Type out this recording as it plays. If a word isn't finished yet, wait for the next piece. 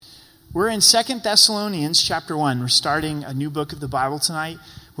We're in 2 Thessalonians chapter 1. We're starting a new book of the Bible tonight.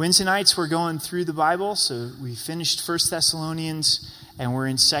 Wednesday nights we're going through the Bible, so we finished 1 Thessalonians and we're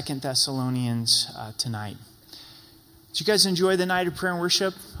in 2 Thessalonians tonight. Did you guys enjoy the night of prayer and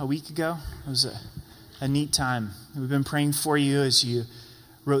worship a week ago? It was a neat time. We've been praying for you as you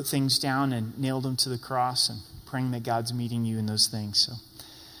wrote things down and nailed them to the cross and praying that God's meeting you in those things. So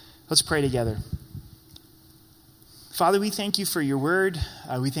let's pray together. Father, we thank you for your word.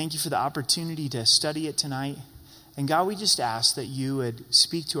 We thank you for the opportunity to study it tonight. And God, we just ask that you would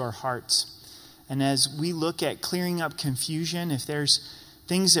speak to our hearts. And as we look at clearing up confusion, if there's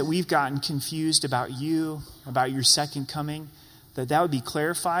things that we've gotten confused about you, about your second coming, that would be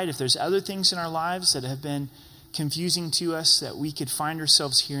clarified. If there's other things in our lives that have been confusing to us, that we could find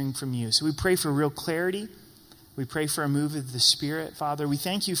ourselves hearing from you. So we pray for real clarity. We pray for a move of the Spirit, Father. We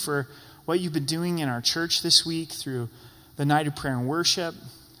thank you for what you've been doing in our church this week through the night of prayer and worship,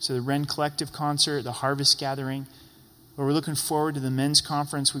 so the Ren Collective concert, the harvest gathering. Lord, we're looking forward to the men's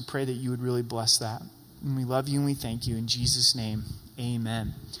conference. We pray that you would really bless that. And we love you and we thank you. In Jesus' name,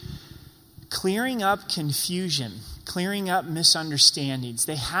 amen. Clearing up confusion, clearing up misunderstandings.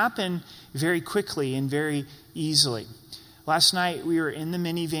 They happen very quickly and very easily. Last night, we were in the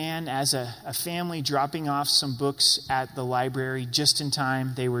minivan as a family dropping off some books at the library just in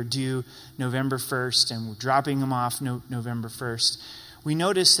time. They were due November 1st, and we're dropping them off November 1st. We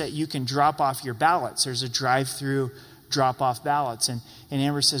noticed that you can drop off your ballots. There's a drive-through drop-off ballots. And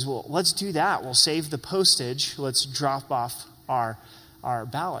Amber says, well, let's do that. We'll save the postage. Let's drop off our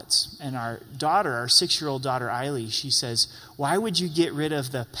ballots. And our daughter, our 6-year-old daughter, Eiley, she says, why would you get rid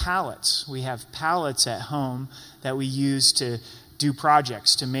of the pallets? We have pallets at home that we use to do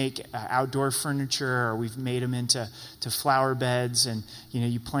projects, to make outdoor furniture, or we've made them into flower beds, and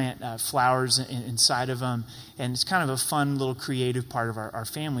you plant flowers inside of them, and it's kind of a fun little creative part of our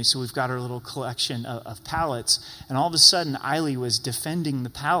family. So we've got our little collection of pallets, and all of a sudden Eiley was defending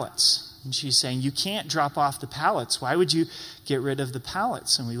the pallets. And she's saying, you can't drop off the pallets. Why would you get rid of the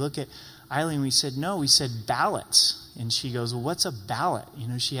pallets? And we look at Eiley and we said, no, we said ballots. And she goes, well, what's a ballot?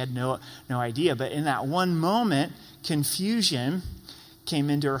 She had no idea. But in that one moment, confusion came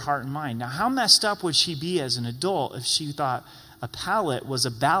into her heart and mind. Now, how messed up would she be as an adult if she thought a pallet was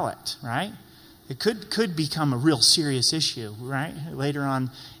a ballot, right? It could become a real serious issue, right, later on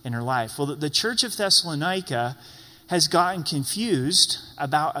in her life. Well, the Church of Thessalonica has gotten confused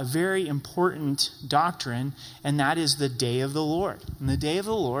about a very important doctrine, and that is the day of the Lord. And the day of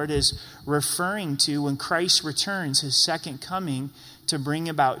the Lord is referring to when Christ returns, his second coming, to bring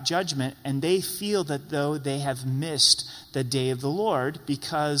about judgment, and they feel that though they have missed the day of the Lord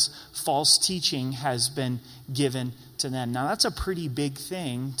because false teaching has been given to them. Now, that's a pretty big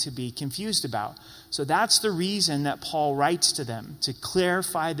thing to be confused about. So that's the reason that Paul writes to them, to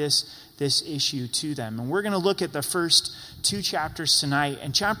clarify this issue to them. And we're going to look at the first 2 chapters tonight.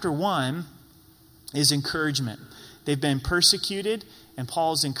 And chapter 1 is encouragement. They've been persecuted, and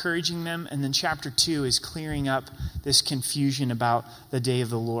Paul is encouraging them. And then chapter 2 is clearing up this confusion about the day of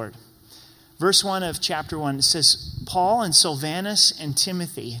the Lord. Verse 1 of chapter 1, it says, Paul and Silvanus and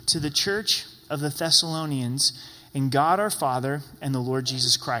Timothy to the church of the Thessalonians in God our Father and the Lord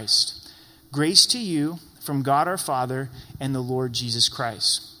Jesus Christ. Grace to you from God our Father and the Lord Jesus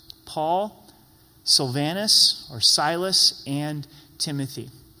Christ. Paul, Silvanus, or Silas, and Timothy.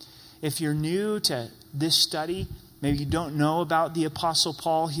 If you're new to this study, maybe you don't know about the Apostle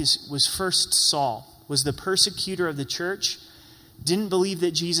Paul. He was first Saul, was the persecutor of the church, didn't believe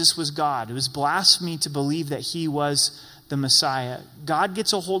that Jesus was God. It was blasphemy to believe that he was the Messiah. God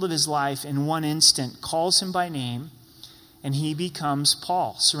gets a hold of his life in one instant, calls him by name, and he becomes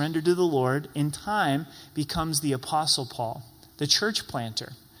Paul, surrendered to the Lord, in time becomes the Apostle Paul, the church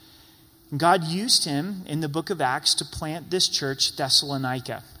planter. God used him in the book of Acts to plant this church,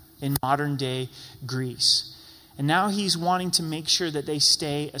 Thessalonica, in modern-day Greece. And now he's wanting to make sure that they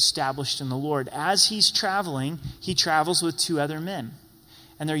stay established in the Lord. As he's traveling, he travels with 2 other men.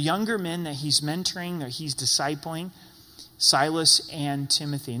 And they're younger men that he's mentoring, that he's discipling, Silas and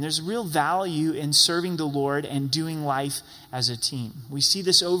Timothy. And there's real value in serving the Lord and doing life as a team. We see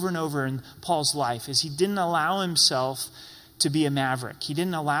this over and over in Paul's life, as he didn't allow himself to be a maverick. He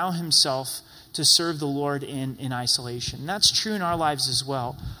didn't allow himself to serve the Lord in isolation. And that's true in our lives as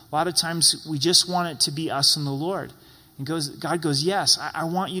well. A lot of times we just want it to be us and the Lord. And God goes, yes, I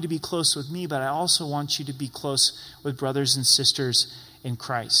want you to be close with me, but I also want you to be close with brothers and sisters in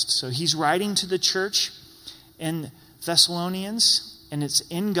Christ. So he's writing to the church in Thessalonians, and it's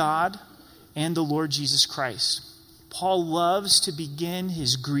in God and the Lord Jesus Christ. Paul loves to begin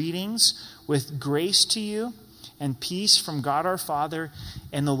his greetings with grace to you and peace from God our Father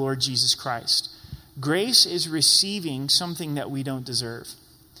and the Lord Jesus Christ. Grace is receiving something that we don't deserve.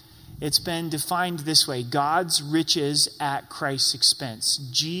 It's been defined this way: God's riches at Christ's expense.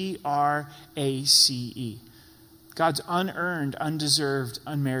 Grace. God's unearned, undeserved,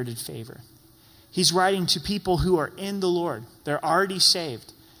 unmerited favor. He's writing to people who are in the Lord. They're already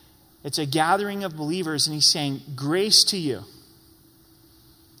saved. It's a gathering of believers, and he's saying, grace to you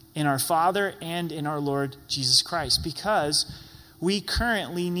in our Father and in our Lord Jesus Christ, because we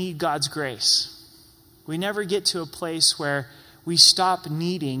currently need God's grace. We never get to a place where we stop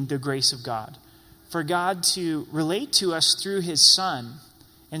needing the grace of God. For God to relate to us through his Son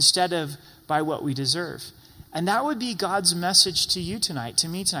instead of by what we deserve. And that would be God's message to you tonight, to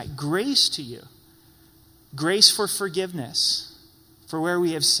me tonight. Grace to you. Grace for forgiveness, for where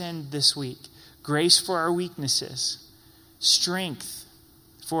we have sinned this week. Grace for our weaknesses. Strength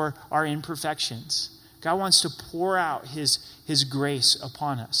for our imperfections. God wants to pour out his grace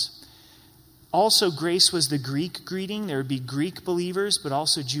upon us. Also, grace was the Greek greeting. There would be Greek believers, but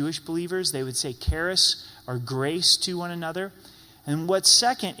also Jewish believers. They would say charis, or grace to one another. And what's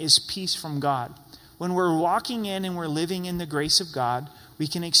second is peace from God. When we're walking in and we're living in the grace of God, we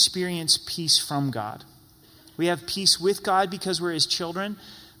can experience peace from God. We have peace with God because we're his children,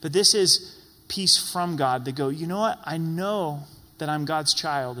 but this is peace from God that go, you know what? I know that I'm God's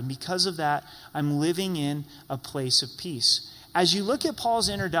child, and because of that, I'm living in a place of peace. As you look at Paul's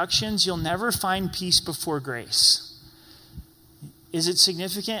introductions, you'll never find peace before grace. Is it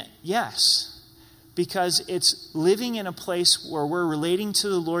significant? Yes. Because it's living in a place where we're relating to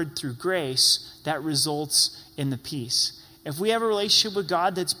the Lord through grace that results in the peace. If we have a relationship with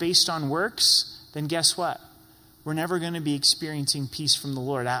God that's based on works, then guess what? We're never going to be experiencing peace from the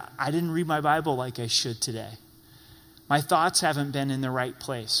Lord. I didn't read my Bible like I should today. My thoughts haven't been in the right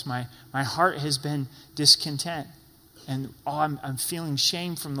place. My heart has been discontent. And I'm feeling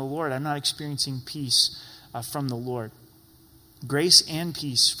shame from the Lord. I'm not experiencing peace from the Lord. Grace and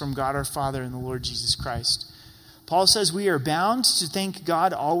peace from God our Father and the Lord Jesus Christ. Paul says, we are bound to thank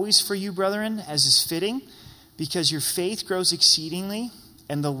God always for you, brethren, as is fitting, because your faith grows exceedingly,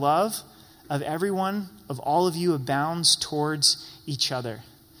 and the love of everyone, of all of you, abounds towards each other.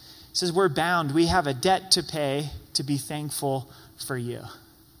 He says we're bound. We have a debt to pay to be thankful for you.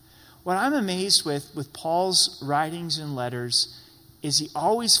 What I'm amazed with Paul's writings and letters is he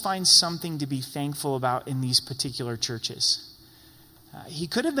always finds something to be thankful about in these particular churches. He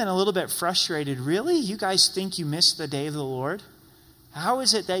could have been a little bit frustrated. Really? You guys think you missed the day of the Lord? How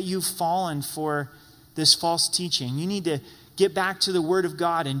is it that you've fallen for this false teaching? You need to get back to the Word of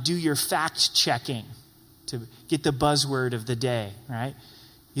God and do your fact checking, to get the buzzword of the day, right?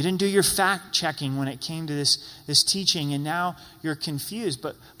 You didn't do your fact checking when it came to this teaching, and now you're confused.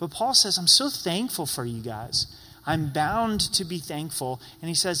 But Paul says, I'm so thankful for you guys. I'm bound to be thankful. And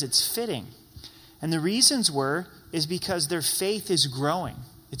he says it's fitting. And the reasons is because their faith is growing.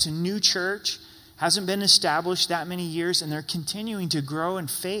 It's a new church, hasn't been established that many years, and they're continuing to grow in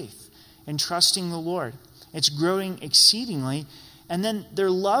faith and trusting the Lord. It's growing exceedingly. And then their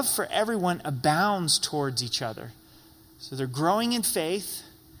love for everyone abounds towards each other. So they're growing in faith,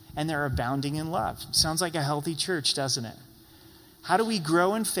 and they're abounding in love. Sounds like a healthy church, doesn't it? How do we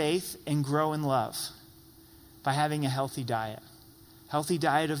grow in faith and grow in love? By having a healthy diet. Healthy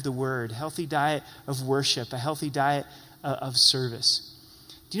diet of the Word. Healthy diet of worship. A healthy diet of service.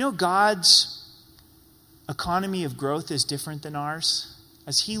 Do you know God's economy of growth is different than ours?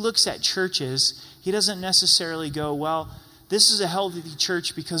 As he looks at churches, he doesn't necessarily go, well, this is a healthy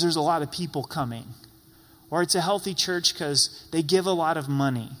church because there's a lot of people coming. Or it's a healthy church because they give a lot of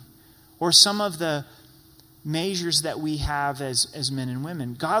money. Or some of the measures that we have as men and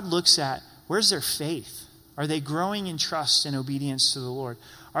women. God looks at, where's their faith? Are they growing in trust and obedience to the Lord?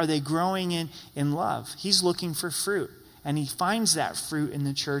 Are they growing in love? He's looking for fruit. And he finds that fruit in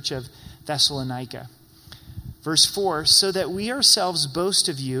the church of Thessalonica. Verse 4, so that we ourselves boast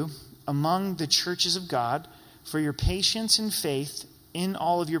of you among the churches of God for your patience and faith in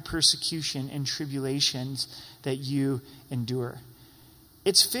all of your persecution and tribulations that you endure.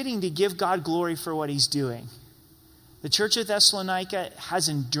 It's fitting to give God glory for what he's doing. The church of Thessalonica has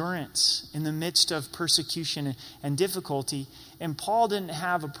endurance in the midst of persecution and difficulty, and Paul didn't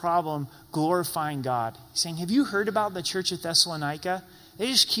have a problem glorifying God. He's saying, have you heard about the church of Thessalonica? They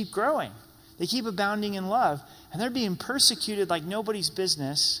just keep growing. They keep abounding in love, and they're being persecuted like nobody's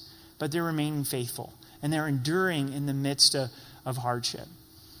business, but they're remaining faithful, and they're enduring in the midst of hardship.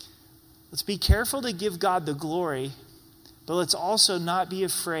 Let's be careful to give God the glory, but let's also not be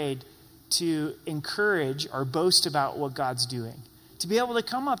afraid to encourage or boast about what God's doing. To be able to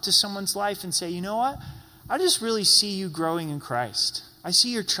come up to someone's life and say, you know what? I just really see you growing in Christ. I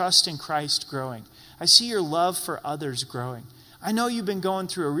see your trust in Christ growing. I see your love for others growing. I know you've been going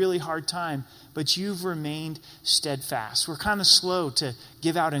through a really hard time, but you've remained steadfast. We're kind of slow to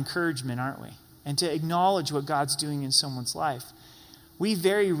give out encouragement, aren't we? And to acknowledge what God's doing in someone's life. We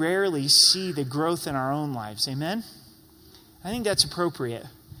very rarely see the growth in our own lives. Amen? I think that's appropriate.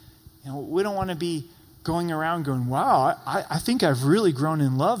 We don't want to be going around going, wow, I think I've really grown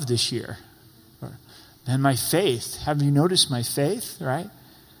in love this year. And my faith, have you noticed my faith, right?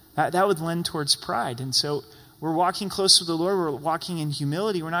 That would lend towards pride. And so we're walking close with the Lord. We're walking in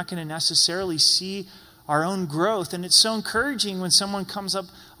humility. We're not going to necessarily see our own growth. And it's so encouraging when someone comes up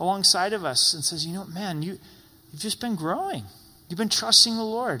alongside of us and says, man, you've just been growing. You've been trusting the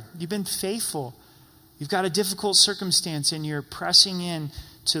Lord. You've been faithful. You've got a difficult circumstance and you're pressing in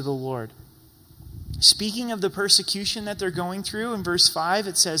to the Lord. Speaking of the persecution that they're going through, in verse 5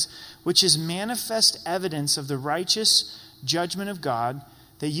 it says, which is manifest evidence of the righteous judgment of God,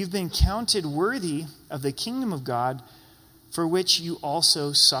 that you've been counted worthy of the kingdom of God, for which you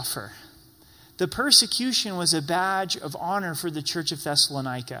also suffer. The persecution was a badge of honor for the church of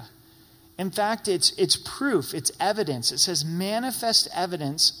Thessalonica. In fact, it's proof, it's evidence. It says manifest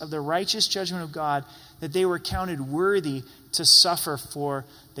evidence of the righteous judgment of God, that they were counted worthy to suffer for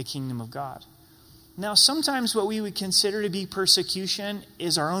the kingdom of God. Now, sometimes what we would consider to be persecution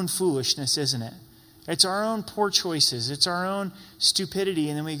is our own foolishness, isn't it? It's our own poor choices. It's our own stupidity.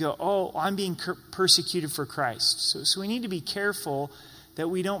 And then we go, oh, I'm being persecuted for Christ. So we need to be careful that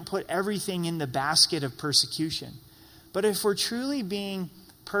we don't put everything in the basket of persecution. But if we're truly being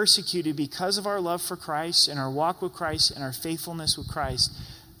persecuted because of our love for Christ and our walk with Christ and our faithfulness with Christ,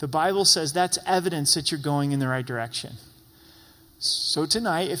 the Bible says that's evidence that you're going in the right direction. So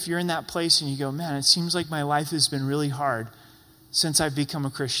tonight, if you're in that place and you go, man, it seems like my life has been really hard since I've become a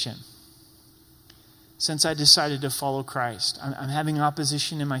Christian, since I decided to follow Christ. I'm having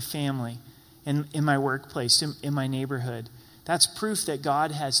opposition in my family, in my workplace, in my neighborhood. That's proof that God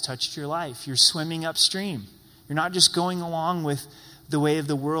has touched your life. You're swimming upstream. You're not just going along with the way of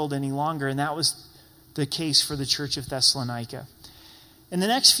the world any longer. And that was the case for the church of Thessalonica. In the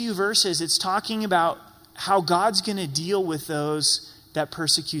next few verses, it's talking about how God's going to deal with those that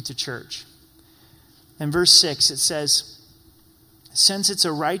persecute the church. In verse 6, it says, since it's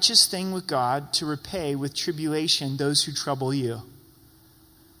a righteous thing with God to repay with tribulation those who trouble you.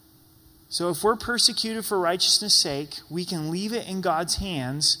 So if we're persecuted for righteousness' sake, we can leave it in God's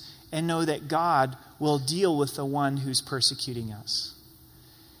hands and know that God will deal with the one who's persecuting us.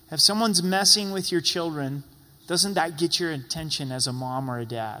 If someone's messing with your children, doesn't that get your attention as a mom or a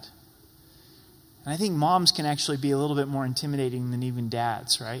dad? And I think moms can actually be a little bit more intimidating than even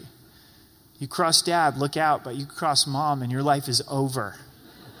dads, right? You cross dad, look out, but you cross mom and your life is over.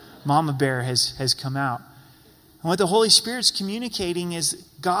 Mama bear has come out. And what the Holy Spirit's communicating is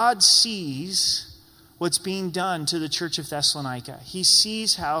God sees what's being done to the church of Thessalonica. He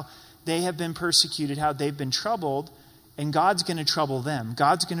sees how they have been persecuted, how they've been troubled, and God's going to trouble them.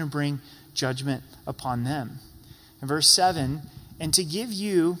 God's going to bring judgment upon them. In verse 7, and to give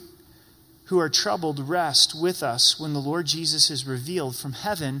you who are troubled rest with us when the Lord Jesus is revealed from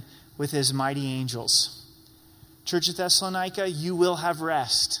heaven with his mighty angels. Church of Thessalonica, you will have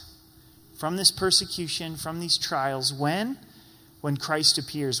rest from this persecution, from these trials. When? When Christ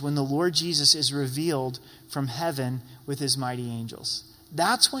appears, when the Lord Jesus is revealed from heaven with his mighty angels.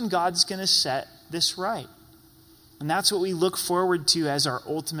 That's when God's going to set this right. And that's what we look forward to as our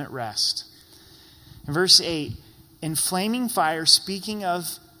ultimate rest. In verse 8, in flaming fire, speaking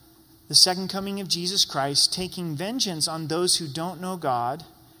of the second coming of Jesus Christ, taking vengeance on those who don't know God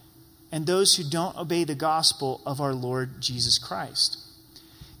and those who don't obey the gospel of our Lord Jesus Christ.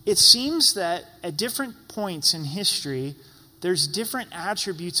 It seems that at different points in history, there's different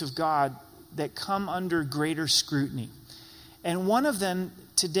attributes of God that come under greater scrutiny. And one of them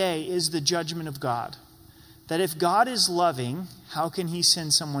today is the judgment of God. That if God is loving, how can he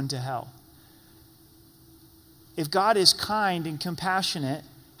send someone to hell? If God is kind and compassionate,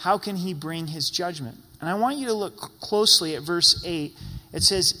 how can he bring his judgment? And I want you to look closely at verse 8. It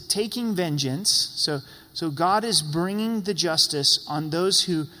says, taking vengeance. So God is bringing the justice on those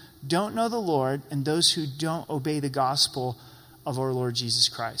who don't know the Lord and those who don't obey the gospel of our Lord Jesus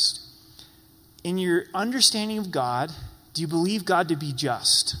Christ. In your understanding of God, do you believe God to be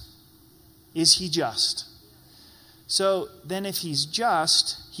just? Is he just? So then if he's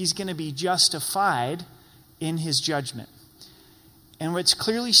just, he's going to be justified in his judgment. And what's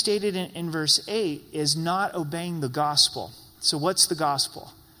clearly stated in verse 8 is not obeying the gospel. So what's the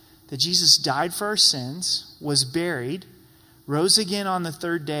gospel? That Jesus died for our sins, was buried, rose again on the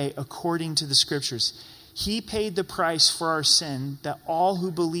third day according to the scriptures. He paid the price for our sin that all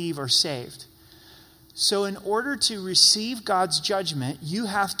who believe are saved. So in order to receive God's judgment, you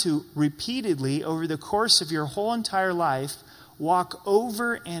have to repeatedly, over the course of your whole entire life, walk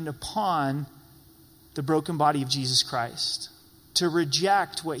over and upon the broken body of Jesus Christ, to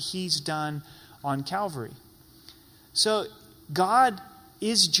reject what he's done on Calvary. So God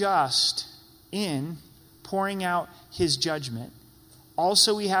is just in pouring out his judgment.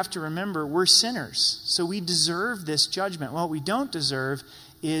 Also, we have to remember we're sinners, so we deserve this judgment. What we don't deserve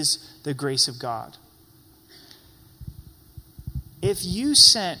is the grace of God. If you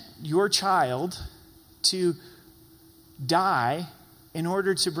sent your child to die in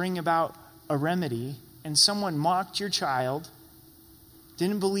order to bring about a remedy, and someone mocked your child,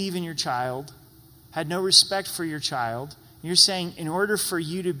 didn't believe in your child, had no respect for your child, you're saying in order for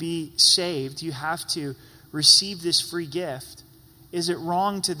you to be saved, you have to receive this free gift, is it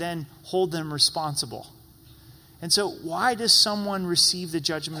wrong to then hold them responsible? And so why does someone receive the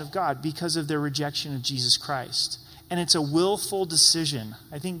judgment of God? Because of their rejection of Jesus Christ. And it's a willful decision.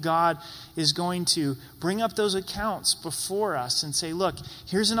 I think God is going to bring up those accounts before us and say, look,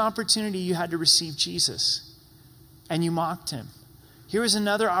 here's an opportunity you had to receive Jesus, and you mocked him. Here was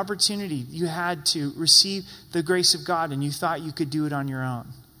another opportunity you had to receive the grace of God, and you thought you could do it on your own.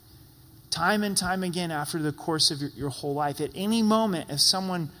 Time and time again after the course of your whole life, at any moment, if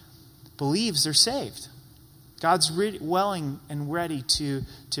someone believes, they're saved. God's willing and ready to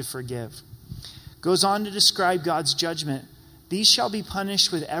forgive. Goes on to describe God's judgment. These shall be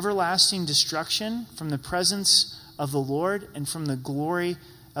punished with everlasting destruction from the presence of the Lord and from the glory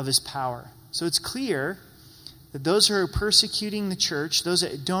of his power. So it's clear that those who are persecuting the church, those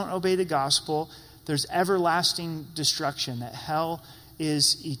that don't obey the gospel, there's everlasting destruction, that hell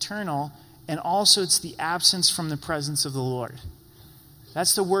is eternal, and also it's the absence from the presence of the Lord.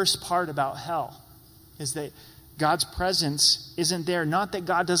 That's the worst part about hell, is that God's presence isn't there. Not that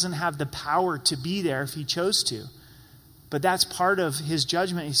God doesn't have the power to be there if he chose to, but that's part of his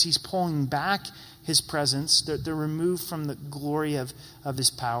judgment, is he's pulling back his presence. They're removed from the glory of his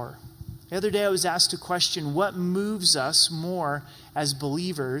power. The other day I was asked a question, what moves us more as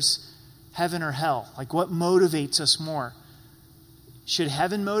believers, heaven or hell? Like, what motivates us more? Should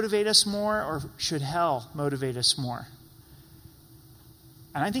heaven motivate us more, or should hell motivate us more?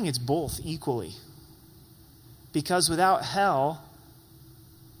 And I think it's both equally. Because without hell,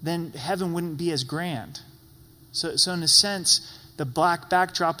 then heaven wouldn't be as grand. So in a sense, the black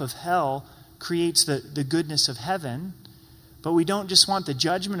backdrop of hell creates the goodness of heaven. But we don't just want the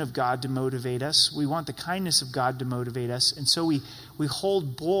judgment of God to motivate us. We want the kindness of God to motivate us. And so we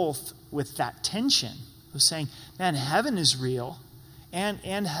hold both with that tension of saying, man, heaven is real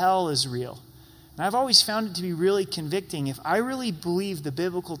and hell is real. And I've always found it to be really convicting. If I really believe the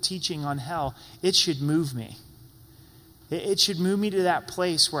biblical teaching on hell, it should move me. It should move me to that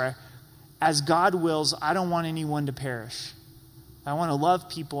place where, as God wills, I don't want anyone to perish. I want to love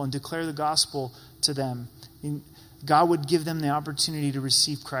people and declare the gospel to them. And God would give them the opportunity to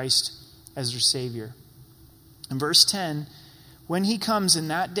receive Christ as their Savior. In verse 10, when he comes in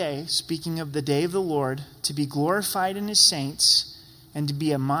that day, speaking of the day of the Lord, to be glorified in his saints and to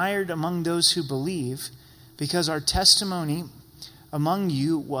be admired among those who believe, because our testimony among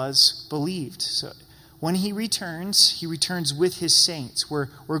you was believed. So when he returns with his saints.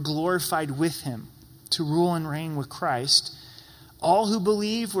 We're glorified with him to rule and reign with Christ. All who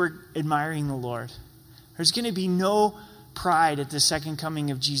believe, we're admiring the Lord. There's going to be no pride at the second coming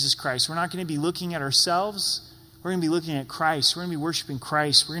of Jesus Christ. We're not going to be looking at ourselves. We're going to be looking at Christ. We're going to be worshiping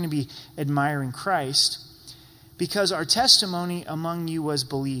Christ. We're going to be admiring Christ, because our testimony among you was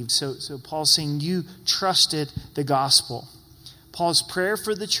believed. So Paul's saying you trusted the gospel. Paul's prayer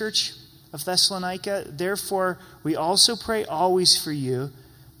for the church of Thessalonica, therefore we also pray always for you,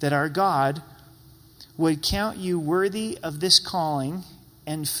 that our God would count you worthy of this calling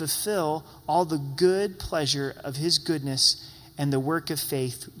and fulfill all the good pleasure of his goodness and the work of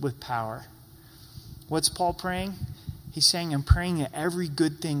faith with power. What's Paul praying? He's saying, I'm praying that every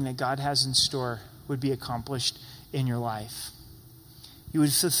good thing that God has in store would be accomplished in your life. You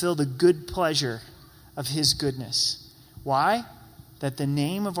would fulfill the good pleasure of his goodness. Why? That the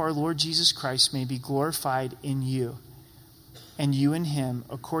name of our Lord Jesus Christ may be glorified in you, and you in him,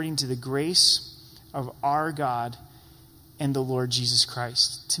 according to the grace of our God and the Lord Jesus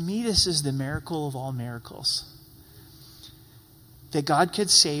Christ. To me, this is the miracle of all miracles. That God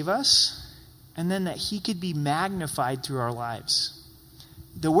could save us, and then that he could be magnified through our lives.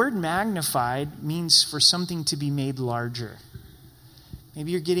 The word magnified means for something to be made larger.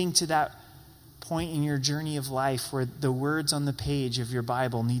 Maybe you're getting to that point in your journey of life where the words on the page of your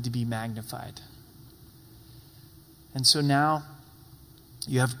Bible need to be magnified. And so now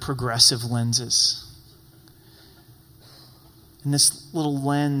you have progressive lenses. And this little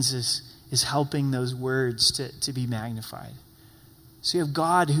lens is helping those words to be magnified. So you have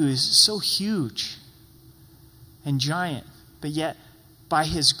God who is so huge and giant, but yet by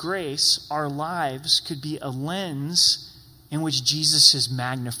his grace, our lives could be a lens in which Jesus is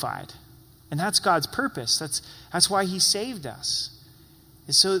magnified. And that's God's purpose. That's why he saved us.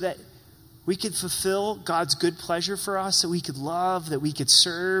 It's so that we could fulfill God's good pleasure for us, that we could love, that we could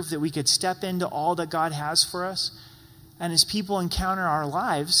serve, that we could step into all that God has for us. And as people encounter our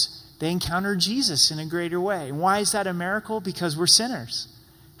lives, they encounter Jesus in a greater way. And why is that a miracle? Because we're sinners.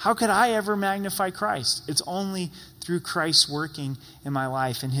 How could I ever magnify Christ? It's only through Christ working in my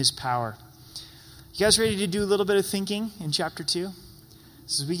life and his power. You guys ready to do a little bit of thinking in chapter 2?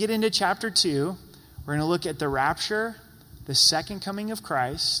 So as we get into chapter 2, we're going to look at the rapture, the second coming of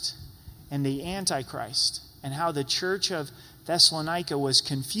Christ, and the Antichrist, and how the church of Thessalonica was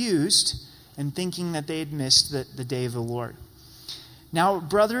confused and thinking that they had missed the day of the Lord. Now,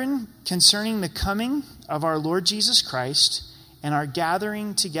 brethren, concerning the coming of our Lord Jesus Christ and our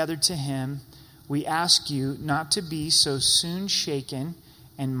gathering together to him, we ask you not to be so soon shaken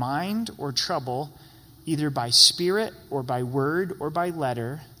in mind or trouble, either by spirit or by word or by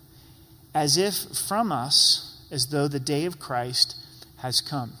letter, as if from us, as though the day of Christ has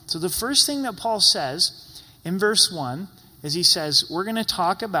come. So the first thing that Paul says in verse 1 is he says, we're going to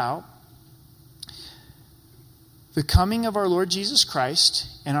talk about the coming of our Lord Jesus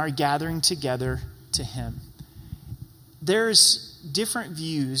Christ and our gathering together to him. There's different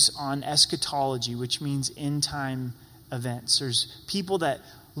views on eschatology, which means end time events. There's people that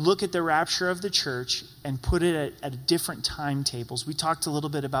look at the rapture of the church and put it at different timetables. We talked a little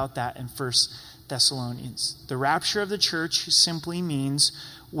bit about that in 1 Thessalonians. The rapture of the church simply means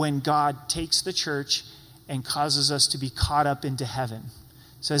when God takes the church and causes us to be caught up into heaven.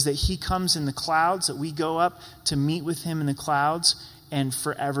 It says that he comes in the clouds, that we go up to meet with him in the clouds and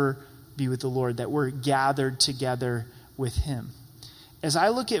forever be with the Lord, that we're gathered together with him. As I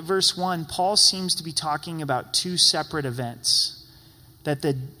look at verse 1, Paul seems to be talking about two separate events. That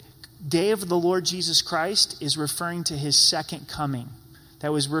the day of the Lord Jesus Christ is referring to his second coming.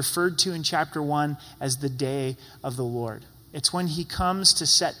 That was referred to in chapter 1 as the day of the Lord. It's when he comes to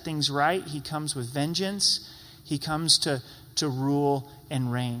set things right. He comes with vengeance. He comes to rule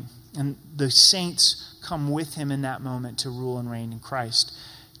and reign. And the saints come with him in that moment to rule and reign in Christ.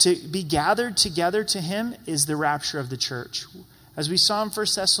 To be gathered together to him is the rapture of the church. As we saw in 1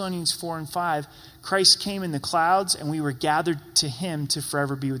 Thessalonians 4 and 5, Christ came in the clouds and we were gathered to him to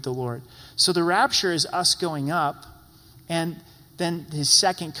forever be with the Lord. So the rapture is us going up, and then his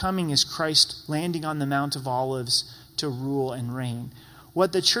second coming is Christ landing on the Mount of Olives to rule and reign.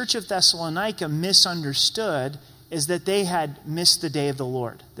 What the church of Thessalonica misunderstood is that they had missed the day of the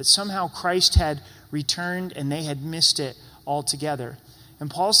Lord, that somehow Christ had returned and they had missed it altogether. And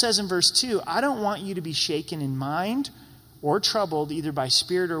Paul says in verse 2, I don't want you to be shaken in mind or troubled either by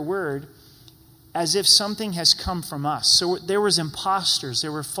spirit or word, as if something has come from us. So there was imposters,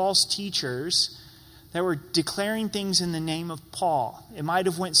 there were false teachers that were declaring things in the name of Paul. It might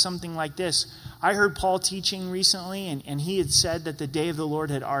have went something like this. I heard Paul teaching recently, and he had said that the day of the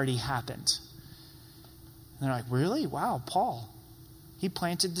Lord had already happened. And they're like, really? Wow, Paul. He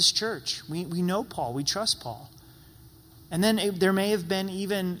planted this church. We know Paul. We trust Paul. And then there may have been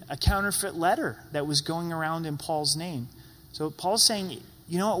even a counterfeit letter that was going around in Paul's name. So Paul's saying,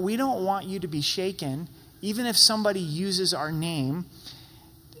 you know what, we don't want you to be shaken, even if somebody uses our name,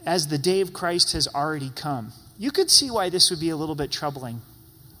 as the day of Christ has already come. You could see why this would be a little bit troubling,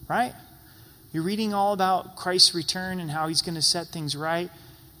 right? You're reading all about Christ's return and how he's going to set things right.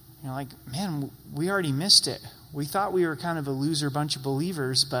 You're like, man, we already missed it. We thought we were kind of a loser bunch of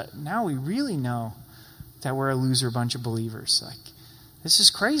believers, but now we really know that we're a loser bunch of believers. Like, this is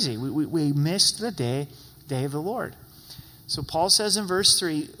crazy. We missed the day of the Lord. So Paul says in verse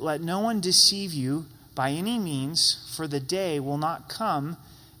 3, let no one deceive you by any means, for the day will not come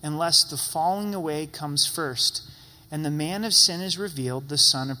unless the falling away comes first, and the man of sin is revealed, the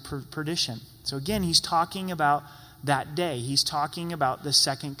son of perdition. So again, he's talking about that day. He's talking about the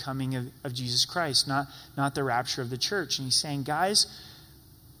second coming of Jesus Christ, not the rapture of the church. And he's saying, guys,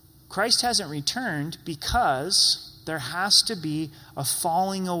 Christ hasn't returned because there has to be a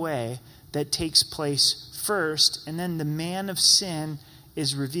falling away that takes place first, and then the man of sin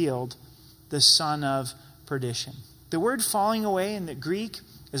is revealed, the son of perdition. The word falling away in the Greek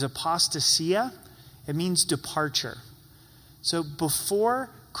is apostasia. It means departure. So before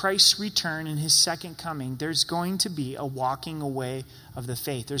Christ's return and his second coming, there's going to be a walking away of the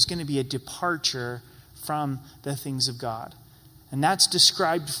faith. There's going to be a departure from the things of God. And that's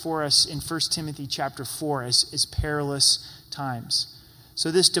described for us in 1 Timothy chapter 4 as perilous times. So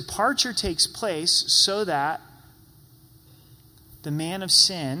this departure takes place so that the man of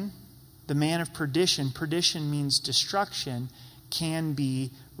sin, the man of perdition means destruction, can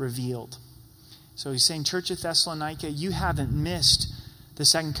be revealed. So he's saying, Church of Thessalonica, you haven't missed the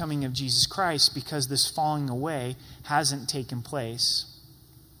second coming of Jesus Christ because this falling away hasn't taken place.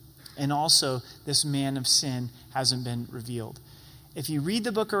 And also, this man of sin hasn't been revealed. If you read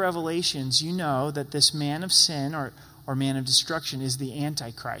the book of Revelations, you know that this man of sin or man of destruction is the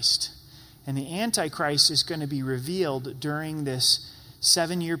Antichrist. And the Antichrist is going to be revealed during this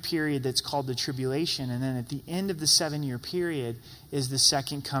 7-year period that's called the tribulation. And then at the end of the 7-year period is the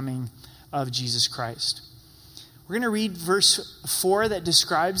second coming of Jesus Christ. We're going to read verse 4 that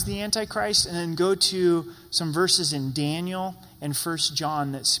describes the Antichrist and then go to some verses in Daniel and 1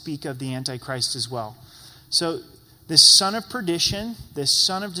 John that speak of the Antichrist as well. So this son of perdition, this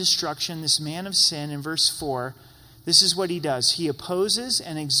son of destruction, this man of sin in verse 4, this is what he does. He opposes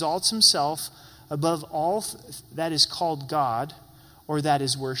and exalts himself above all that is called God or that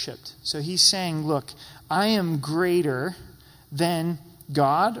is worshipped. So he's saying, look, I am greater than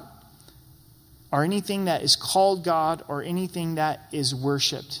God or anything that is called God or anything that is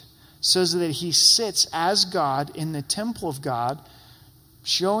worshipped. So that he sits as God in the temple of God,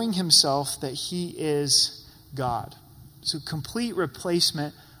 showing himself that he is God. So complete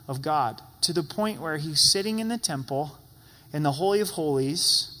replacement of God, to the point where he's sitting in the temple, in the Holy of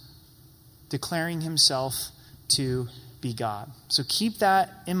Holies, declaring himself to be God. So keep that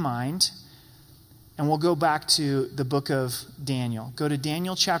in mind, and we'll go back to the book of Daniel. Go to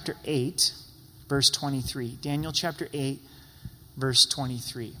Daniel chapter 8, verse 23. Daniel chapter 8, verse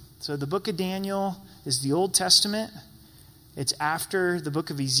 23. So the book of Daniel is the Old Testament. It's after the book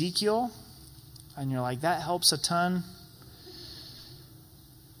of Ezekiel. And you're like, that helps a ton.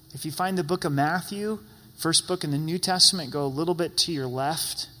 If you find the book of Matthew, first book in the New Testament, go a little bit to your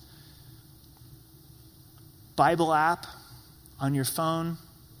left. Bible app on your phone,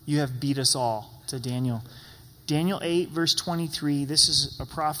 you have beat us all to Daniel. Daniel 8, verse 23, this is a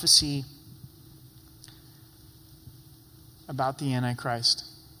prophecy about the Antichrist.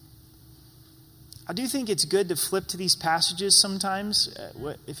 I do think it's good to flip to these passages sometimes,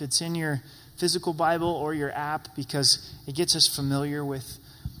 if it's in your physical Bible or your app, because it gets us familiar with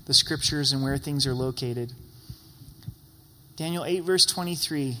the scriptures and where things are located. Daniel 8, verse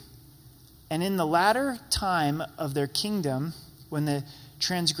 23. And in the latter time of their kingdom, when the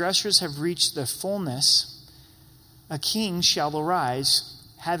transgressors have reached the fullness, a king shall arise,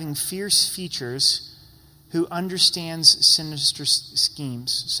 having fierce features, who understands sinister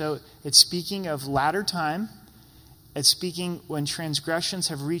schemes. So it's speaking of latter time. It's speaking when transgressions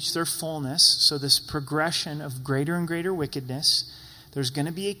have reached their fullness. So this progression of greater and greater wickedness. There's going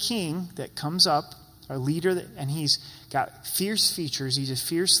to be a king that comes up, a leader, and he's got fierce features. He's a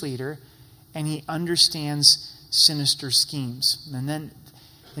fierce leader, and he understands sinister schemes. And then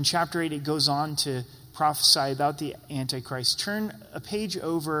in chapter 8, it goes on to prophesy about the Antichrist. Turn a page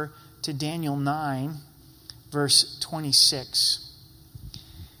over to Daniel 9, verse 26.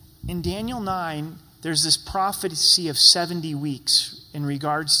 In Daniel 9, there's this prophecy of 70 weeks in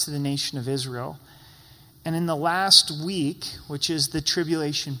regards to the nation of Israel. And in the last week, which is the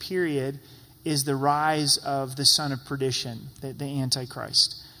tribulation period, is the rise of the son of perdition, the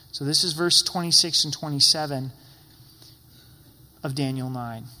Antichrist. So this is verse 26 and 27 of Daniel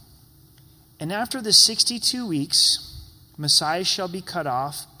 9. And after the 62 weeks, Messiah shall be cut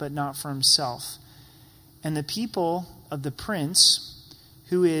off, but not for himself. And the people of the prince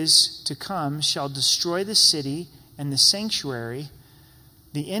who is to come shall destroy the city and the sanctuary.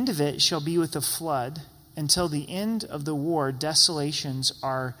 The end of it shall be with a flood. Until the end of the war, desolations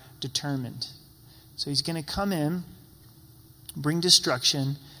are determined. So he's going to come in, bring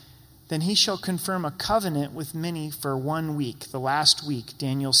destruction. Then he shall confirm a covenant with many for 1 week, the last week,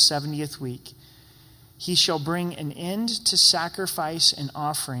 Daniel's 70th week. He shall bring an end to sacrifice and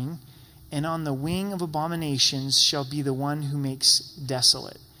offering, and on the wing of abominations shall be the one who makes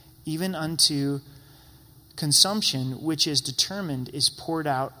desolate, even unto consumption, which is determined, is poured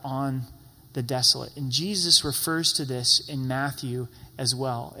out on the desolate. And Jesus refers to this in Matthew as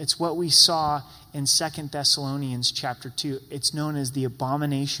well. It's what we saw in 2 Thessalonians chapter 2. It's known as the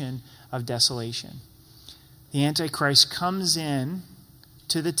abomination of desolation. The Antichrist comes in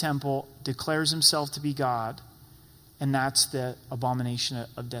to the temple, declares himself to be God, and that's the abomination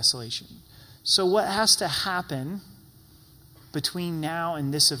of desolation. So what has to happen between now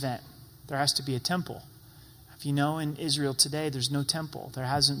and this event? There has to be a temple. If you know, in Israel today, there's no temple. There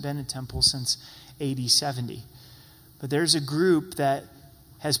hasn't been a temple since AD 70. But there's a group that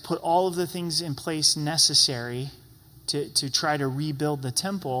has put all of the things in place necessary to try to rebuild the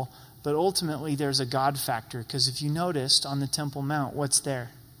temple, but ultimately there's a God factor, because if you noticed on the Temple Mount, what's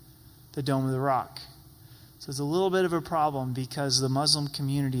there? The Dome of the Rock. So it's a little bit of a problem because the Muslim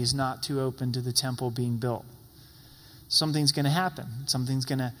community is not too open to the temple being built. Something's going to happen. Something's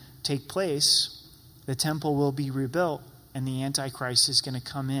going to take place. The temple will be rebuilt, and the Antichrist is going to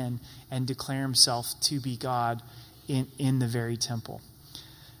come in and declare himself to be God in the very temple.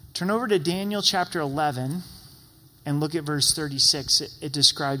 Turn over to Daniel chapter 11 and look at verse 36. It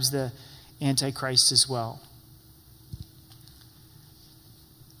describes the Antichrist as well.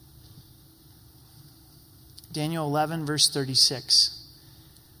 Daniel 11, verse 36.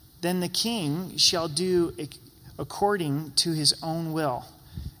 Then the king shall do according to his own will,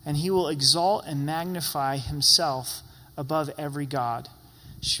 and he will exalt and magnify himself above every god,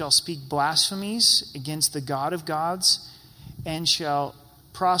 shall speak blasphemies against the God of gods, and shall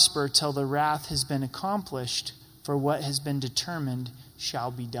prosper till the wrath has been accomplished, for what has been determined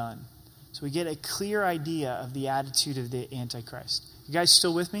shall be done. So we get a clear idea of the attitude of the Antichrist. You guys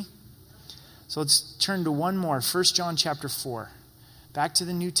still with me? So let's turn to one more, 1 John chapter 4. Back to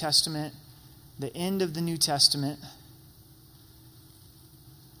the New Testament, the end of the New Testament.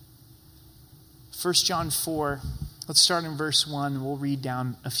 1 John 4, let's start in verse 1. We'll read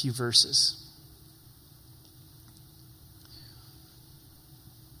down a few verses.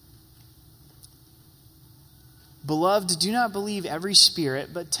 Beloved, do not believe every spirit,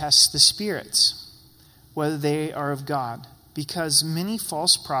 but test the spirits, whether they are of God, because many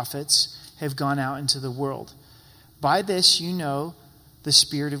false prophets have gone out into the world. By this you know the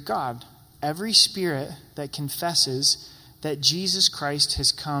Spirit of God. Every spirit that confesses that Jesus Christ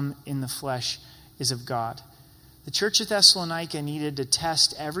has come in the flesh is of God. The church of Thessalonica needed to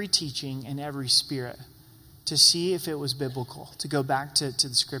test every teaching and every spirit to see if it was biblical, to go back to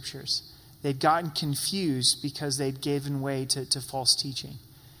the scriptures. They'd gotten confused because they'd given way to false teaching.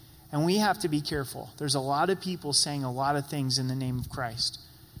 And we have to be careful. There's a lot of people saying a lot of things in the name of Christ.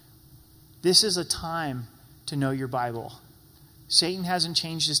 This is a time to know your Bible. Satan hasn't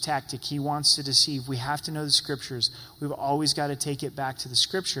changed his tactic. He wants to deceive. We have to know the scriptures. We've always got to take it back to the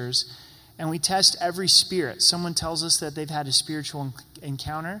scriptures. And we test every spirit. Someone tells us that they've had a spiritual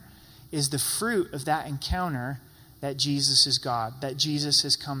encounter. Is the fruit of that encounter that Jesus is God, that Jesus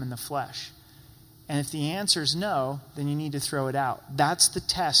has come in the flesh? And if the answer is no, then you need to throw it out. That's the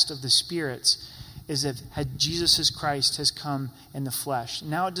test of the spirits, is if Jesus Christ has come in the flesh.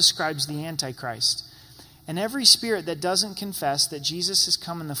 Now it describes the Antichrist. And every spirit that doesn't confess that Jesus has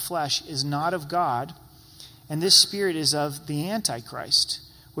come in the flesh is not of God, and this spirit is of the Antichrist,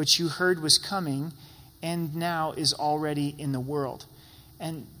 which you heard was coming and now is already in the world.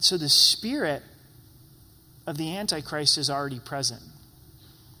 And so the spirit of the Antichrist is already present.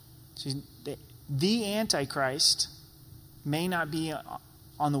 So the Antichrist may not be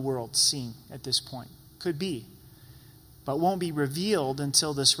on the world scene at this point. Could be. But won't be revealed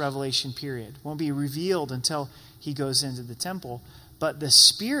until this revelation period. Won't be revealed until he goes into the temple. But the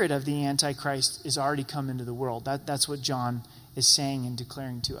spirit of the Antichrist is already come into the world. That's what John is saying and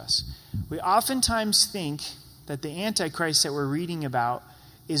declaring to us. We oftentimes think that the Antichrist that we're reading about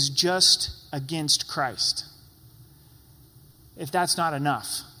is just against Christ. If that's not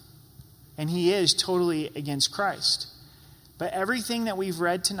enough. And he is totally against Christ. But everything that we've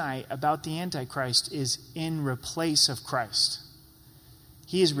read tonight about the Antichrist is in replace of Christ.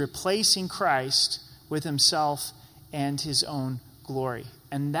 He is replacing Christ with himself and his own glory.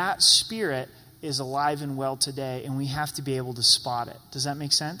 And that spirit is alive and well today, and we have to be able to spot it. Does that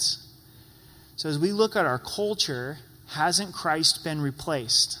make sense? So as we look at our culture, hasn't Christ been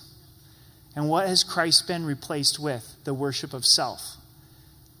replaced? And what has Christ been replaced with? The worship of self,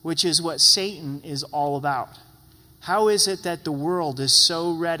 which is what Satan is all about. How is it that the world is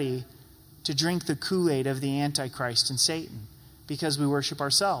so ready to drink the Kool-Aid of the Antichrist and Satan? Because we worship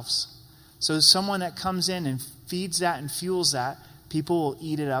ourselves. So someone that comes in and feeds that and fuels that, people will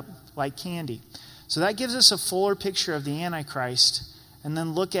eat it up like candy. So that gives us a fuller picture of the Antichrist. And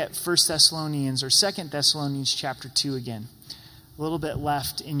then look at 1 Thessalonians or 2 Thessalonians chapter 2 again. A little bit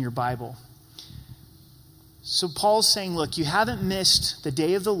left in your Bible. So Paul's saying, look, you haven't missed the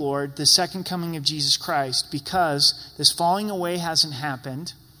day of the Lord, the second coming of Jesus Christ, because this falling away hasn't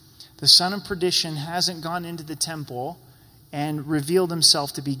happened. The son of perdition hasn't gone into the temple and revealed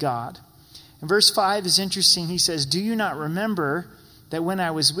himself to be God. And verse 5 is interesting. He says, do you not remember that when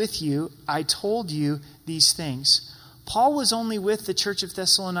I was with you, I told you these things? Paul was only with the church of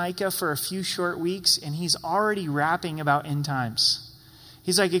Thessalonica for a few short weeks, and he's already rapping about end times.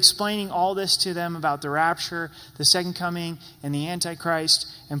 He's like explaining all this to them about the rapture, the second coming, and the Antichrist.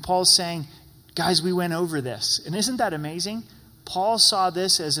 And Paul's saying, guys, we went over this. And isn't that amazing? Paul saw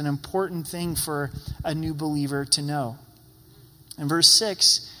this as an important thing for a new believer to know. In verse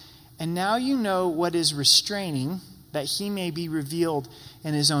 6, and now you know what is restraining, that he may be revealed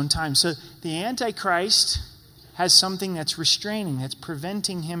in his own time. So the Antichrist has something that's restraining, that's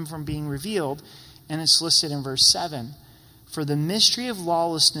preventing him from being revealed. And it's listed in verse 7. For the mystery of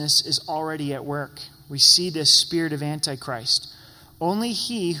lawlessness is already at work. We see this spirit of Antichrist. Only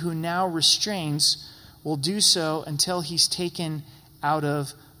he who now restrains will do so until he's taken out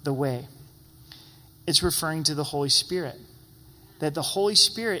of the way. It's referring to the Holy Spirit. That the Holy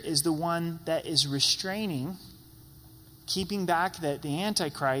Spirit is the one that is restraining, keeping back the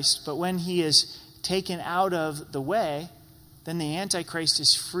Antichrist. But when he is taken out of the way, then the Antichrist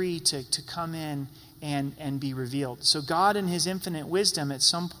is free to come in and be revealed. So God in his infinite wisdom at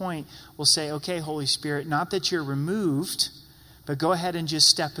some point will say, okay, Holy Spirit, not that you're removed, but go ahead and just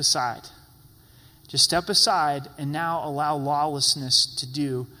step aside. Just step aside and now allow lawlessness to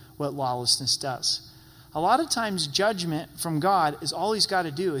do what lawlessness does. A lot of times judgment from God is all he's got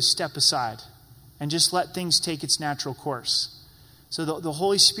to do is step aside and just let things take its natural course. So the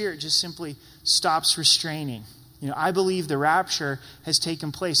Holy Spirit just simply stops restraining. I believe the rapture has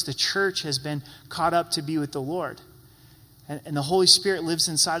taken place. The church has been caught up to be with the Lord. And the Holy Spirit lives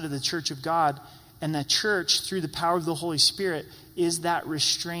inside of the church of God. And the church, through the power of the Holy Spirit, is that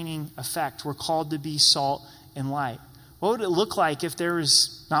restraining effect. We're called to be salt and light. What would it look like if there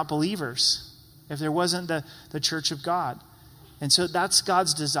was not believers? If there wasn't the church of God? And so that's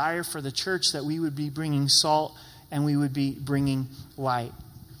God's desire for the church, that we would be bringing salt and we would be bringing light.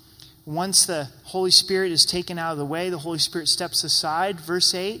 Once the Holy Spirit is taken out of the way, the Holy Spirit steps aside,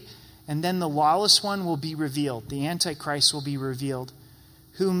 verse 8, and then the lawless one will be revealed. The Antichrist will be revealed,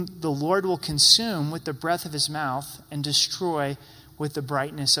 whom the Lord will consume with the breath of his mouth and destroy with the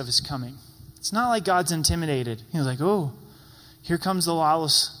brightness of his coming. It's not like God's intimidated. He's like, oh, here comes the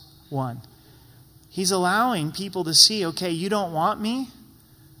lawless one. He's allowing people to see, okay, you don't want me?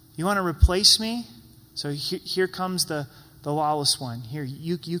 You want to replace me? So here comes the lawless one. Here,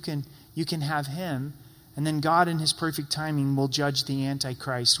 you can have him. And then God in his perfect timing will judge the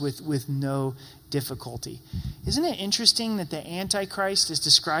Antichrist with no difficulty. Isn't it interesting that the Antichrist is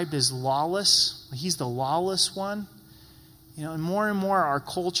described as lawless? He's the lawless one. And more our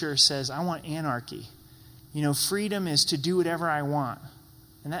culture says, I want anarchy. Freedom is to do whatever I want.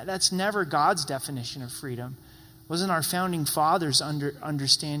 And that's never God's definition of freedom. It wasn't our founding fathers'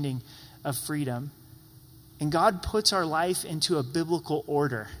 understanding of freedom. And God puts our life into a biblical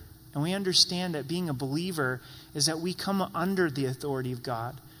order. And we understand that being a believer is that we come under the authority of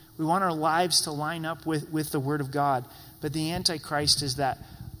God. We want our lives to line up with the Word of God. But the Antichrist is that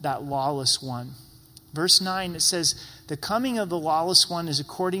lawless one. Verse 9, it says, the coming of the lawless one is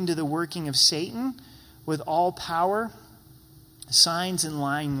according to the working of Satan with all power, signs, and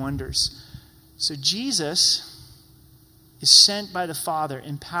lying wonders. So Jesus is sent by the Father,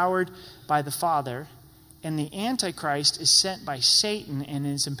 empowered by the Father. And the Antichrist is sent by Satan and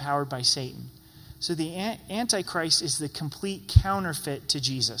is empowered by Satan. So the Antichrist is the complete counterfeit to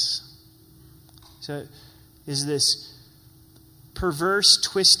Jesus. So is this perverse,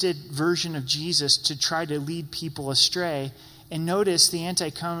 twisted version of Jesus to try to lead people astray. And notice the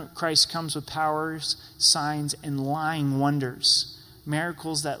Antichrist comes with powers, signs, and lying wonders.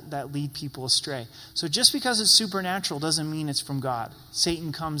 Miracles that lead people astray. So just because it's supernatural doesn't mean it's from God.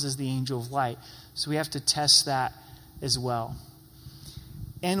 Satan comes as the angel of light. So we have to test that as well.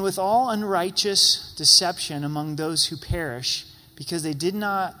 And with all unrighteous deception among those who perish, because they didn't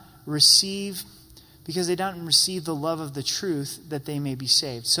receive the love of the truth, that they may be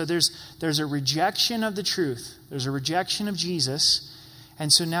saved. So there's a rejection of the truth. There's a rejection of Jesus.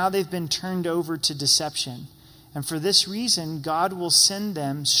 And so now they've been turned over to deception. And for this reason, God will send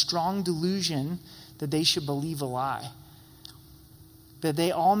them strong delusion that they should believe a lie, that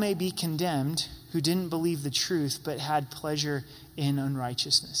they all may be condemned who didn't believe the truth but had pleasure in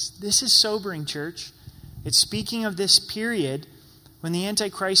unrighteousness. This is sobering, church. It's speaking of this period when the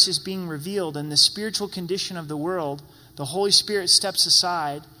Antichrist is being revealed and the spiritual condition of the world. The Holy Spirit steps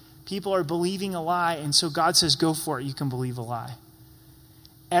aside. People are believing a lie, and so God says, go for it. You can believe a lie.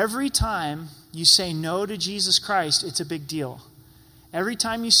 Every time you say no to Jesus Christ, it's a big deal. Every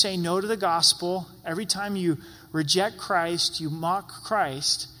time you say no to the gospel, every time you reject Christ, you mock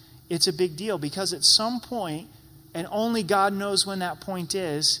Christ, it's a big deal, because at some point, and only God knows when that point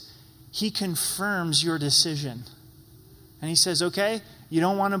is, he confirms your decision. And he says, okay, you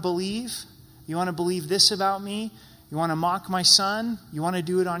don't want to believe? You want to believe this about me? You want to mock my son? You want to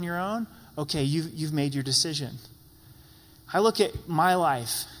do it on your own? Okay, you've made your decision. I look at my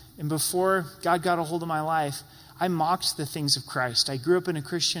life, and before God got a hold of my life, I mocked the things of Christ. I grew up in a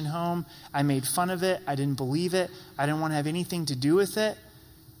Christian home. I made fun of it. I didn't believe it. I didn't want to have anything to do with it.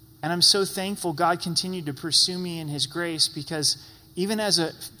 And I'm so thankful God continued to pursue me in his grace, because even as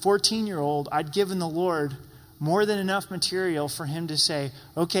a 14-year-old, I'd given the Lord more than enough material for him to say,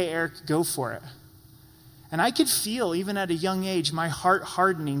 okay, Eric, go for it. And I could feel, even at a young age, my heart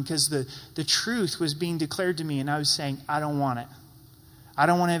hardening because the truth was being declared to me, and I was saying, I don't want it. I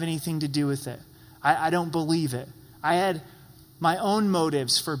don't want to have anything to do with it. I don't believe it. I had my own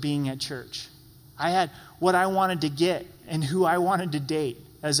motives for being at church. I had what I wanted to get and who I wanted to date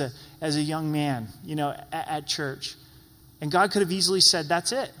as a young man, at church. And God could have easily said,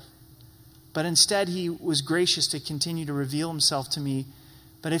 that's it. But instead, he was gracious to continue to reveal himself to me.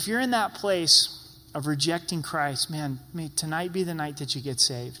 But if you're in that place of rejecting Christ, man, may tonight be the night that you get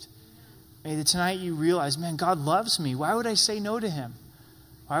saved. May tonight you realize, man, God loves me. Why would I say no to him?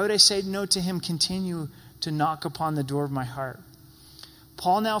 Why would I say no to him? Continue to knock upon the door of my heart.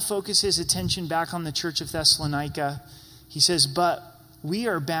 Paul now focuses attention back on the church of Thessalonica. He says, but we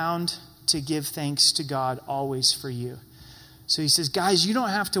are bound to give thanks to God always for you. So he says, guys, you don't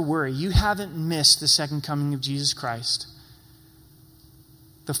have to worry. You haven't missed the second coming of Jesus Christ.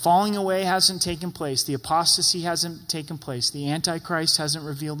 The falling away hasn't taken place. The apostasy hasn't taken place. The Antichrist hasn't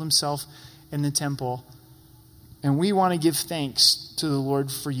revealed himself in the temple. And we want to give thanks to the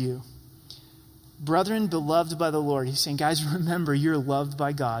Lord for you. Brethren, beloved by the Lord. He's saying, guys, remember, you're loved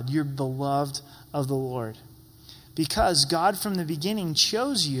by God. You're beloved of the Lord. Because God from the beginning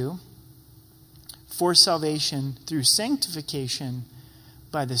chose you for salvation through sanctification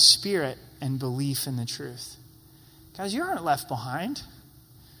by the Spirit and belief in the truth. Guys, you aren't left behind.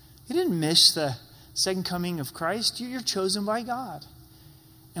 You didn't miss the second coming of Christ. You're chosen by God.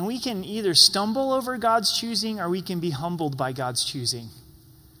 And we can either stumble over God's choosing, or we can be humbled by God's choosing.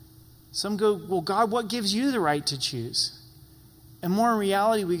 Some go, well, God, what gives you the right to choose? And more in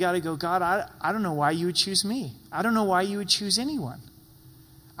reality, we got to go, God, I don't know why you would choose me. I don't know why you would choose anyone.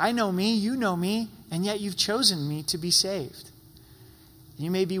 I know me, you know me, and yet you've chosen me to be saved.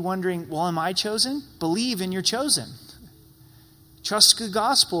 You may be wondering, well, am I chosen? Believe and you're chosen. Trust the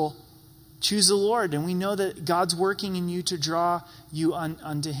gospel. Choose the Lord. And we know that God's working in you to draw you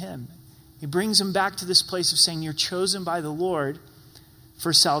unto him. He brings them back to this place of saying you're chosen by the Lord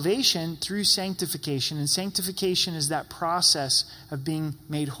for salvation through sanctification. And sanctification is that process of being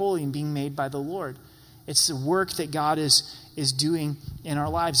made holy and being made by the Lord. It's the work that God is doing in our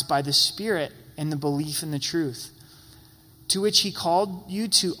lives by the Spirit and the belief in the truth. To which he called you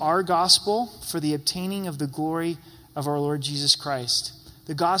to our gospel for the obtaining of the glory of our Lord Jesus Christ.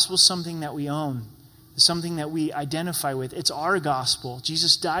 The gospel is something that we own. It's something that we identify with. It's our gospel.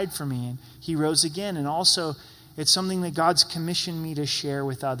 Jesus died for me and he rose again. And also, it's something that God's commissioned me to share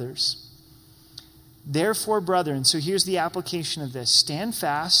with others. Therefore, brethren, so here's the application of this. Stand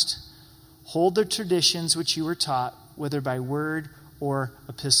fast, hold the traditions which you were taught, whether by word or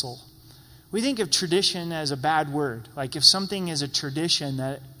epistle. We think of tradition as a bad word. Like if something is a tradition,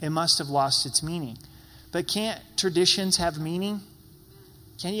 that it must have lost its meaning. But can't traditions have meaning?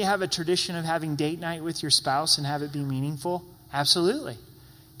 Can't you have a tradition of having date night with your spouse and have it be meaningful? Absolutely.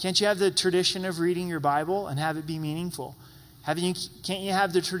 Can't you have the tradition of reading your Bible and have it be meaningful? Can't you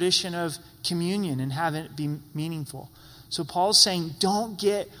have the tradition of communion and have it be meaningful? So Paul's saying, don't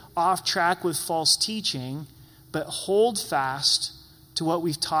get off track with false teaching, but hold fast to what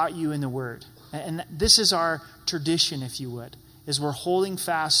we've taught you in the Word. And this is our tradition, if you would, is we're holding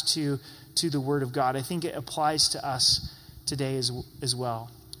fast to the Word of God. I think it applies to us today as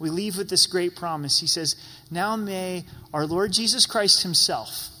well. We leave with this great promise. He says, now may our Lord Jesus Christ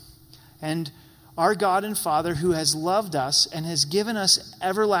himself and our God and Father, who has loved us and has given us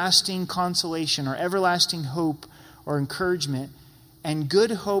everlasting consolation or everlasting hope or encouragement and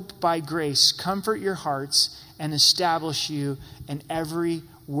good hope by grace, comfort your hearts and establish you in every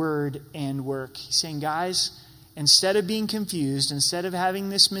word and work. He's saying, guys, instead of being confused, instead of having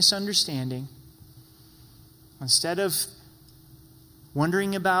this misunderstanding, instead of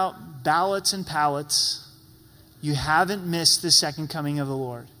wondering about ballots and pallets, you haven't missed the second coming of the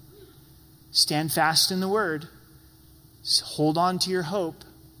Lord. Stand fast in the Word. Hold on to your hope.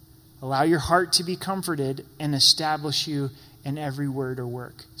 Allow your heart to be comforted and establish you in every word or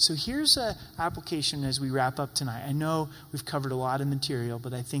work. So here's an application as we wrap up tonight. I know we've covered a lot of material,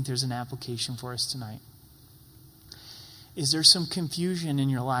 but I think there's an application for us tonight. Is there some confusion in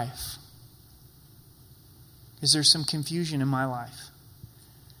your life? Is there some confusion in my life?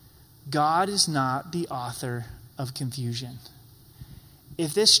 God is not the author of confusion.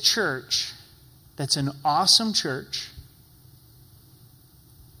 If this church, that's an awesome church,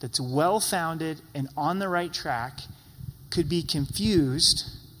 that's well-founded and on the right track, could be confused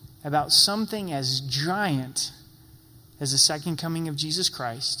about something as giant as the second coming of Jesus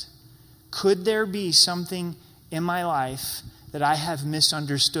Christ, could there be something in my life that I have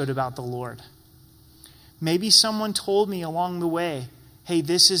misunderstood about the Lord? Maybe someone told me along the way, hey,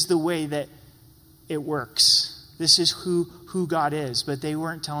 this is the way that it works. This is who God is, but they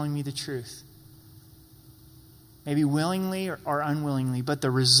weren't telling me the truth. Maybe willingly or unwillingly, but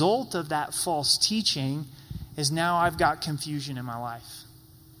the result of that false teaching is now I've got confusion in my life.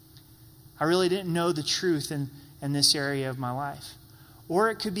 I really didn't know the truth in this area of my life. Or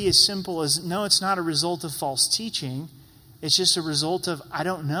it could be as simple as, no, it's not a result of false teaching. It's just a result of, I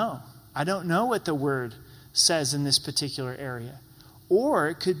don't know. I don't know what the word says in this particular area. Or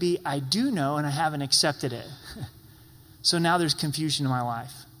it could be, I do know and I haven't accepted it. So now there's confusion in my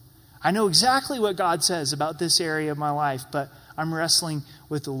life. I know exactly what God says about this area of my life, but I'm wrestling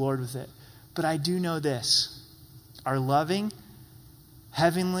with the Lord with it. But I do know this. Our loving,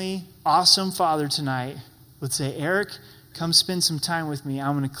 heavenly, awesome Father tonight would say, Eric, come spend some time with me.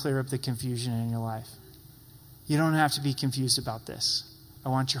 I'm going to clear up the confusion in your life. You don't have to be confused about this. I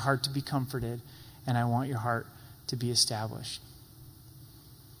want your heart to be comforted, and I want your heart to be established.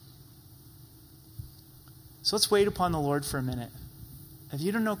 So let's wait upon the Lord for a minute. If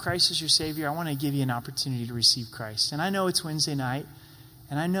you don't know Christ as your Savior, I want to give you an opportunity to receive Christ. And I know it's Wednesday night,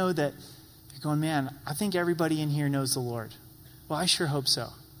 and I know that you're going, man, I think everybody in here knows the Lord. Well, I sure hope so.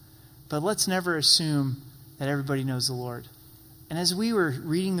 But let's never assume that everybody knows the Lord. And as we were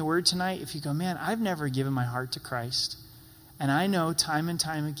reading the Word tonight, if you go, man, I've never given my heart to Christ, and I know time and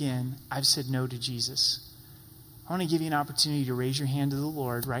time again I've said no to Jesus, I want to give you an opportunity to raise your hand to the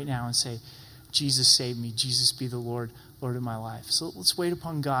Lord right now and say, Jesus, save me. Jesus, be the Lord of my life. So let's wait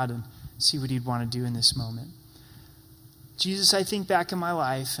upon God and see what He'd want to do in this moment. Jesus, I think back in my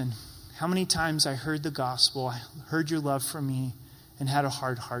life and how many times I heard the gospel, I heard your love for me and had a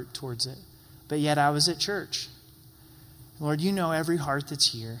hard heart towards it. But yet I was at church. Lord, you know every heart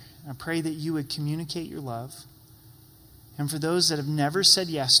that's here. I pray that you would communicate your love. And for those that have never said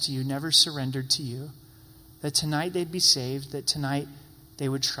yes to you, never surrendered to you, that tonight they'd be saved, that tonight they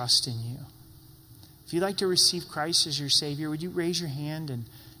would trust in you. If you'd like to receive Christ as your Savior, would you raise your hand and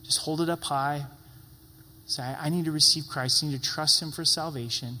just hold it up high? Say, I need to receive Christ. I need to trust Him for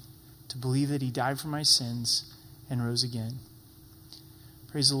salvation, to believe that He died for my sins and rose again.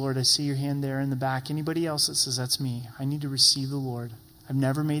 Praise the Lord. I see your hand there in the back. Anybody else that says, that's me. I need to receive the Lord. I've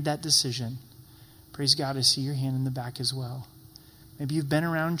never made that decision. Praise God. I see your hand in the back as well. Maybe you've been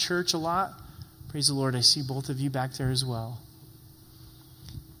around church a lot. Praise the Lord. I see both of you back there as well.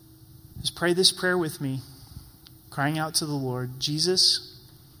 Just pray this prayer with me, crying out to the Lord. Jesus,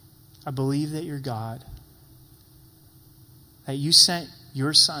 I believe that you're God, that you sent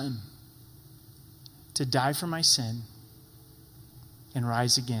your Son to die for my sin and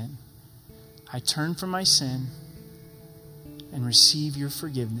rise again. I turn from my sin and receive your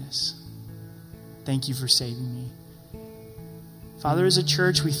forgiveness. Thank you for saving me. Father, as a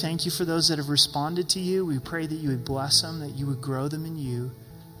church, we thank you for those that have responded to you. We pray that you would bless them, that you would grow them in you,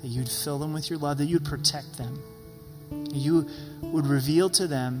 that you would fill them with your love, that you would protect them. That you would reveal to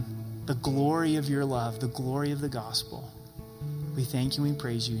them the glory of your love, the glory of the gospel. We thank you and we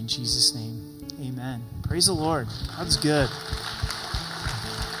praise you in Jesus' name. Amen. Praise the Lord. God's good.